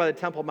anywhere by the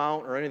Temple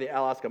Mount or any of the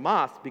Alaska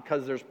Mosques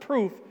because there's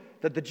proof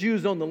that the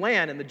Jews own the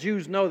land and the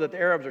Jews know that the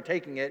Arabs are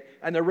taking it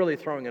and they're really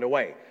throwing it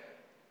away.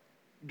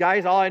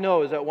 Guys, all I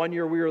know is that one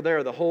year we were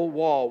there, the whole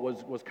wall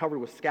was covered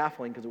with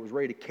scaffolding because it was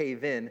ready to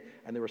cave in,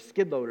 and there were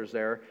skid loaders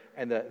there,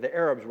 and the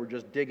Arabs were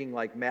just digging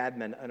like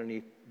madmen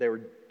underneath. They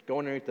were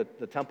going underneath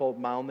the Temple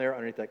Mound there,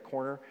 underneath that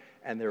corner,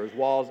 and there was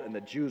walls, and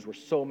the Jews were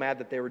so mad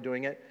that they were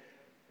doing it.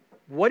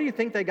 What do you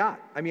think they got?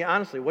 I mean,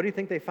 honestly, what do you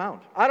think they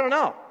found? I don't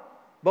know.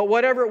 But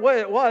whatever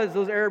it was,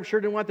 those Arabs sure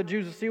didn't want the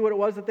Jews to see what it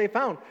was that they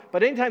found.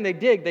 But anytime they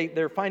dig,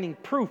 they're finding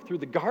proof through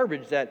the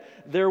garbage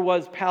that there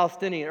was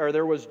Palestinian, or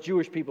there was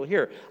Jewish people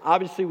here.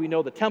 Obviously, we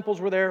know the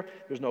temples were there.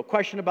 There's no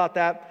question about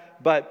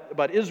that.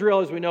 But Israel,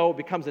 as we know,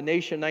 becomes a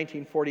nation in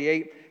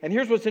 1948. And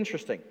here's what's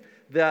interesting.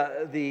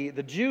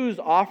 The Jews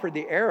offered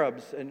the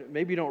Arabs, and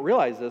maybe you don't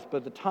realize this, but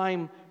at the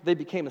time they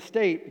became a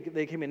state,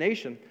 they became a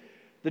nation,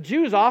 the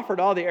Jews offered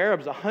all the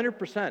Arabs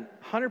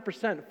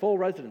 100% full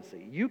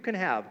residency. You can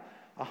have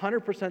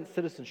 100%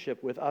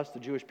 citizenship with us, the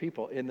Jewish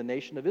people, in the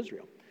nation of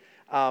Israel.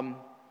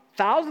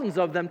 Thousands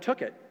of them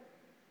took it.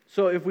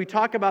 So if we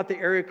talk about the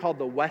area called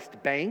the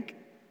West Bank,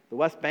 a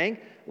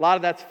lot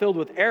of that's filled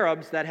with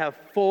Arabs that have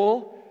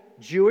full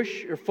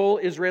Jewish or full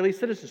Israeli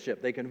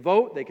citizenship. They can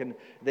vote, they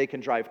can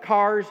drive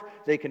cars,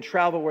 they can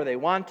travel where they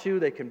want to,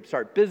 they can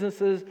start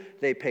businesses,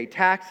 they pay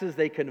taxes,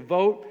 they can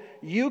vote.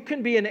 You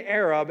can be an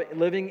Arab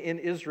living in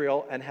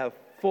Israel and have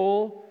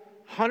full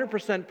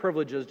 100%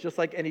 privileges just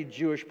like any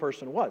Jewish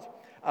person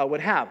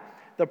would have.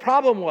 The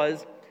problem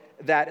was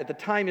that at the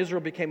time Israel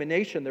became a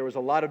nation, there was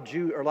a lot of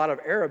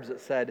Arabs that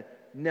said,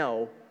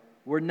 no,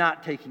 we're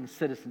not taking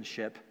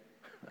citizenship.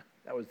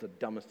 That was the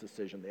dumbest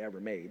decision they ever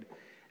made.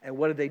 And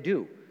what did they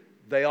do?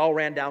 They all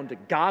ran down to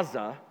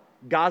Gaza.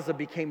 Gaza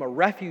became a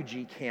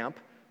refugee camp,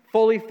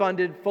 fully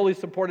funded, fully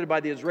supported by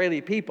the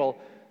Israeli people.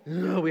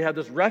 We have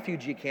this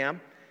refugee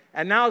camp,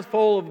 and now it's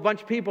full of a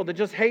bunch of people that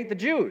just hate the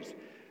Jews.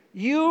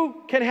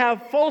 You can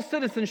have full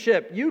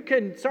citizenship. You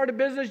can start a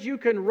business. You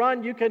can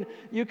run. You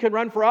can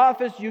run for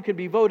office. You can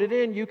be voted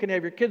in. You can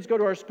have your kids go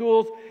to our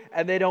schools,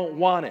 and they don't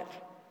want it.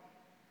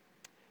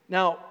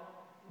 Now,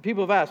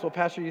 people have asked, well,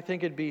 Pastor, you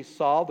think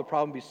the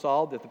problem be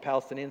solved if the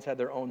Palestinians had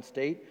their own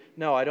state?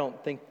 No, I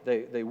don't think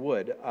they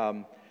would.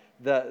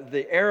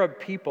 The Arab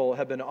people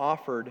have been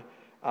offered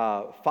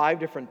 5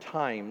 different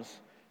times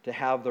to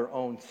have their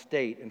own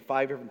state, and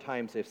 5 different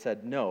times they've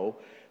said no.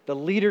 The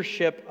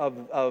leadership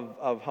of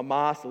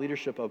Hamas, the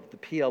leadership of the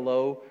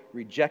PLO,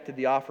 rejected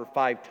the offer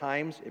 5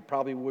 times. It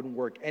probably wouldn't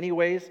work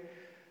anyways.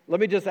 Let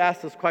me just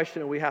ask this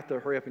question, and we have to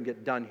hurry up and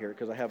get done here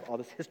because I have all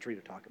this history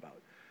to talk about.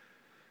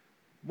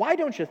 Why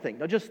don't you think,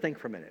 now just think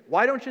for a minute,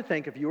 why don't you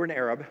think if you were an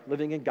Arab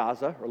living in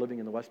Gaza or living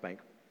in the West Bank,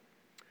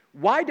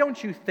 why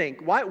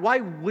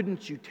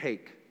wouldn't you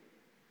take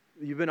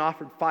You've been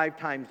offered 5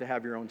 times to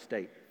have your own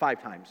state.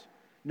 5 times.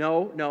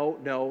 No, no,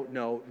 no,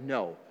 no,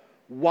 no.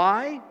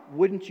 Why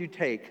wouldn't you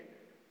take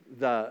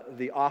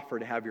the offer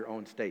to have your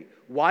own state?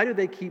 Why do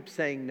they keep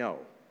saying no?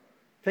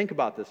 Think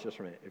about this just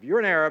for a minute. If you're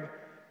an Arab,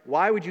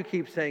 why would you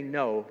keep saying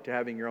no to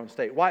having your own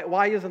state?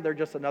 Why isn't there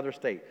just another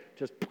state?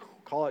 Just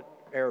call it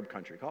Arab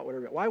country. Call it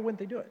whatever. Why wouldn't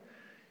they do it?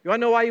 You want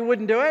to know why you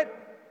wouldn't do it?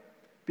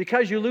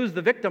 Because you lose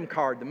the victim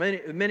card the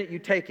minute you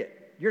take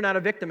it. You're not a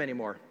victim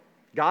anymore.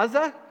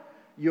 Gaza?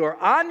 You're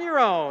on your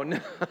own.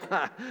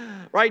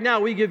 Right now,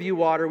 we give you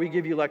water, we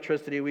give you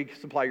electricity, we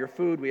supply your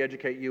food, we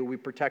educate you, we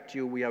protect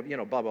you, we have,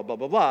 blah, blah, blah,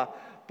 blah, blah.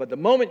 But the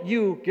moment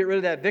you get rid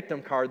of that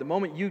victim card, the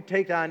moment you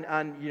take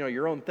on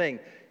your own thing,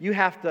 you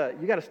got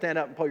to stand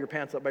up and pull your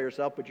pants up by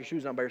yourself, put your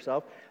shoes on by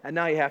yourself, and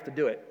now you have to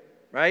do it,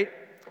 right?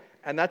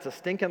 And that's a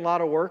stinking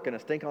lot of work and a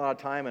stinking lot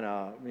of time and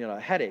a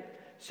headache.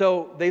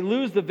 So they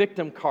lose the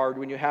victim card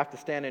when you have to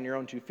stand on your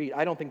own 2 feet.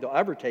 I don't think they'll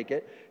ever take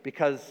it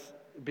because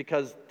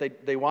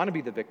they want to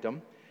be the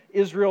victim.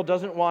 Israel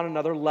doesn't want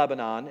another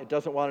Lebanon. It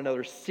doesn't want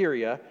another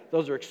Syria.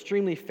 Those are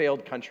extremely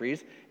failed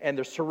countries, and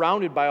they're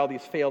surrounded by all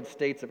these failed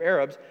states of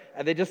Arabs,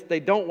 and they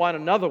don't want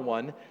another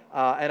one,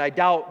 and I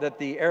doubt that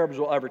the Arabs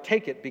will ever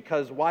take it,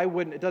 because it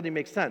doesn't even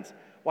make sense.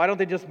 Why don't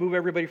they just move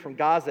everybody from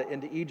Gaza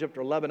into Egypt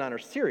or Lebanon or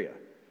Syria?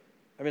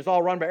 I mean, it's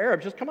all run by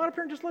Arabs. Just come on up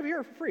here and just live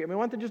here for free. I mean,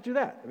 why don't they just do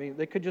that? I mean,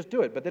 they could just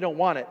do it, but they don't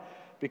want it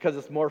because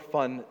it's more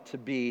fun to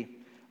be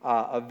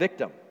a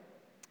victim.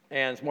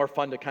 And it's more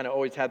fun to kind of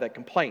always have that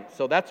complaint.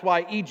 So that's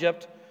why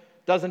Egypt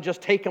doesn't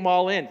just take them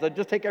all in. They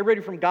just take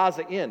everybody from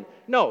Gaza in.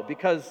 No,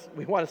 because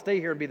we want to stay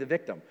here and be the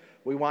victim.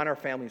 We want our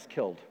families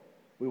killed.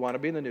 We want to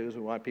be in the news.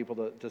 We want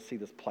people to see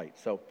this plight.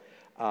 So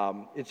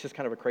it's just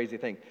kind of a crazy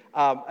thing.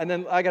 And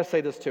then I got to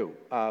say this too.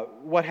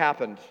 What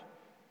happened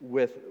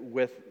with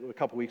a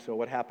couple weeks ago?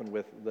 What happened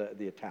with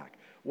the attack?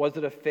 Was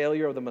it a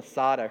failure of the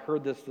Mossad? I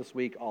heard this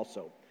week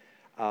also.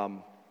 I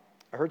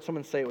heard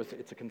someone say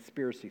it's a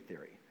conspiracy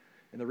theory.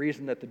 And the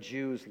reason that the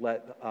Jews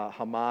let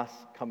Hamas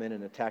come in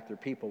and attack their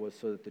people was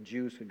so that the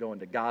Jews could go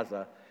into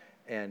Gaza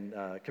and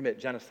commit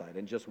genocide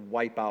and just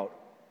wipe out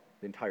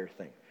the entire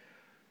thing.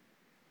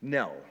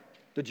 No,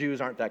 the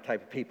Jews aren't that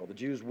type of people. The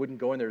Jews wouldn't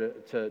go in there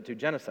to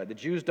genocide. The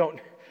Jews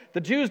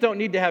don't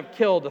need to have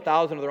killed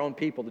 1,000 of their own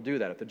people to do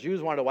that. If the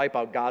Jews wanted to wipe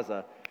out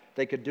Gaza,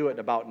 they could do it in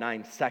about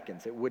 9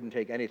 seconds. It wouldn't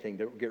take anything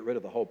to get rid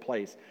of the whole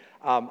place.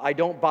 I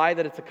don't buy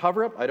that it's a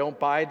cover-up. I don't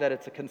buy that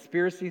it's a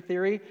conspiracy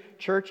theory.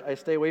 Church, I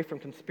stay away from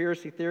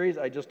conspiracy theories.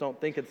 I just don't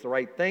think it's the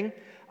right thing.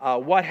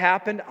 What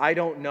happened? I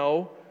don't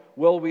know.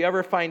 Will we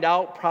ever find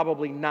out?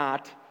 Probably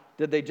not.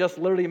 Did they just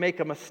literally make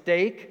a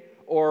mistake,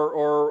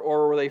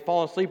 or were they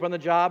falling asleep on the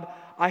job?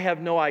 I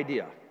have no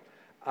idea.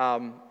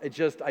 I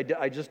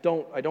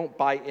don't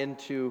buy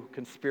into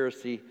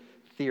conspiracy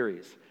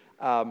theories.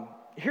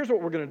 Here's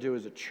what we're going to do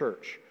as a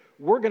church.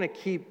 We're going to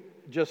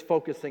keep just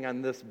focusing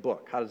on this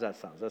book. How does that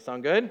sound? Does that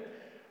sound good?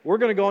 We're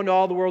going to go into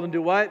all the world and do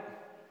what?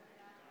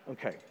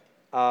 Okay.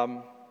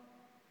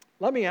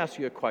 Let me ask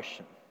you a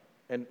question,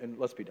 and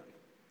let's be done.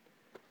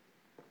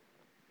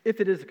 If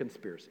it is a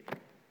conspiracy,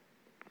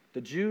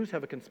 the Jews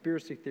have a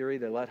conspiracy theory.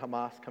 They let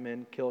Hamas come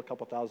in, kill a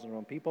couple thousand of their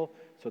own people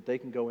so that they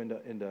can go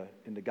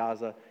into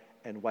Gaza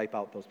and wipe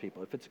out those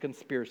people. If it's a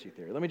conspiracy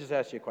theory, let me just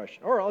ask you a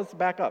question. Or let's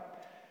back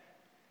up.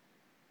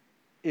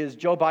 Is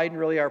Joe Biden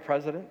really our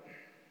president?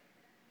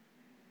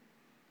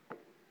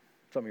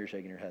 Some of you are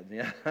shaking your heads.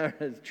 Yeah.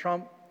 Is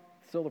Trump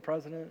still the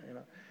president?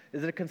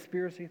 Is it a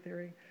conspiracy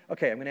theory?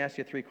 Okay, I'm going to ask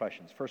you 3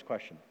 questions. First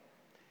question.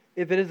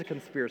 If it is a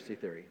conspiracy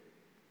theory,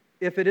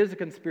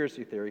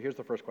 here's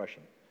the first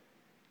question.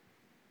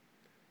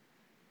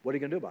 What are you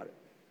going to do about it?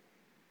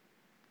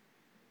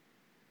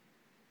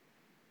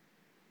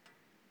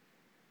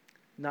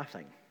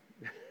 Nothing.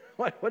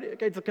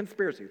 Okay, it's a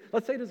conspiracy.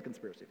 Let's say it is a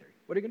conspiracy theory.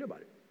 What are you going to do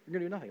about it? You're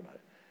going to do nothing about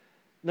it.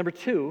 Number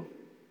 2,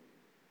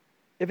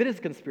 if it is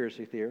a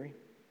conspiracy theory,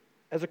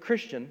 as a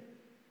Christian,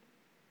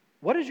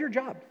 what is your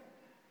job?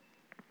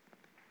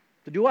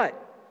 To do what?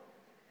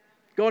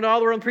 Go into all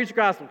the world and preach the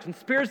gospel.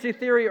 Conspiracy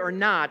theory or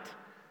not,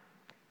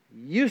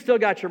 you still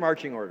got your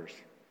marching orders.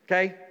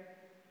 Okay?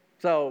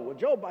 So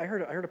I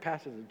heard a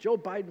passage that Joe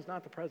Biden's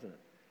not the president.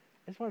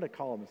 I just wanted to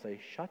call him and say,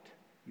 shut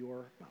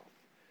your mouth.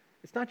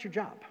 It's not your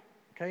job.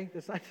 Okay?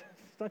 It's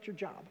not your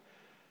job.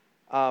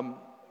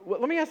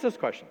 Let me ask this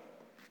question.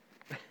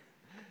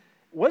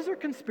 Was there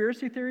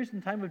conspiracy theories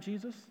in the time of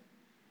Jesus?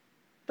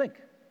 Think.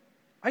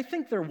 I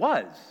think there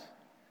was.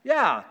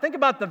 Yeah, think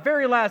about the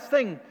very last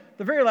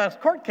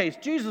court case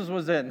Jesus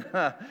was in.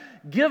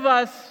 Give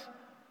us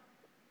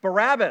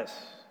Barabbas.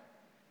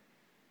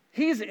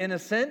 He's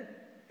innocent.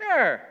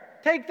 There,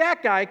 take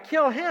that guy,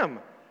 kill him.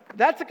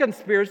 That's a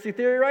conspiracy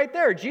theory right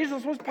there.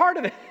 Jesus was part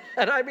of it.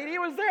 I mean, he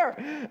was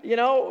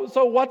there.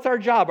 So what's our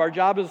job? Our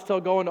job is to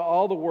go into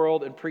all the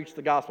world and preach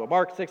the gospel.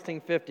 Mark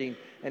 16:15,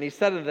 and he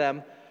said to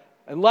them,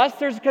 unless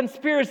there's a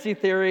conspiracy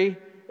theory,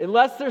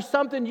 unless there's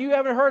something you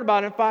haven't heard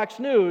about in Fox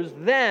News,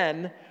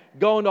 then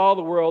go into all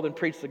the world and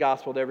preach the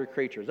gospel to every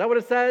creature. Is that what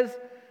it says?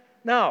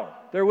 No.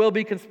 There will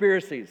be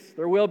conspiracies.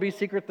 There will be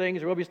secret things.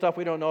 There will be stuff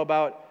we don't know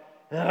about.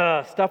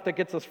 stuff that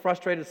gets us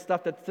frustrated,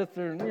 stuff that sits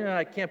there, and,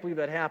 I can't believe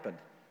that happened.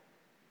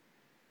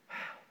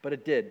 But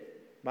it did.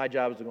 My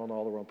job is to go into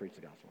all the world and preach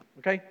the gospel.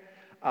 Okay?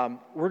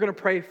 We're going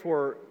to pray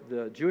for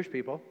the Jewish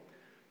people,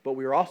 but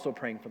we are also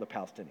praying for the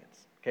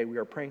Palestinians. Okay? We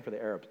are praying for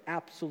the Arabs.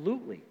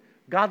 Absolutely.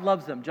 God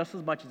loves them just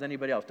as much as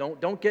anybody else.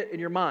 Don't get in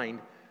your mind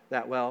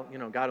that,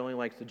 God only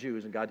likes the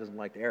Jews and God doesn't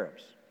like the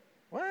Arabs.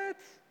 What?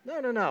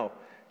 No.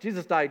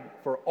 Jesus died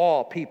for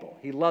all people.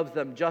 He loves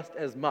them just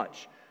as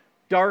much.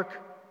 Dark,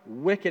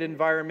 wicked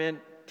environment,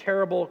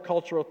 terrible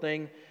cultural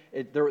thing.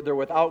 They're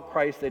without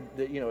Christ.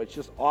 It's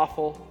just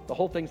awful. The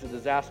whole thing's a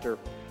disaster,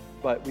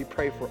 but we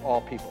pray for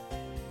all people.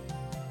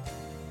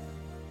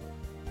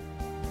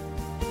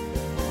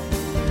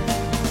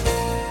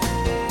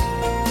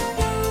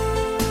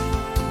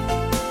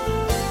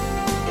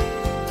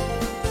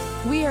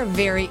 We are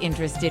very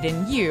interested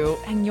in you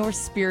and your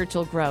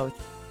spiritual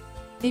growth.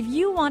 If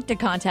you want to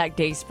contact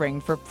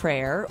Dayspring for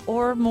prayer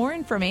or more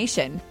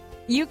information,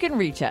 you can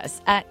reach us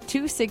at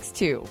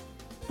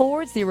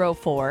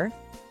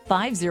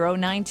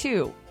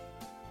 262-404-5092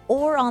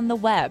 or on the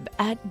web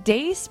at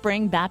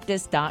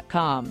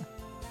dayspringbaptist.com.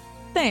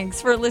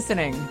 Thanks for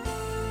listening.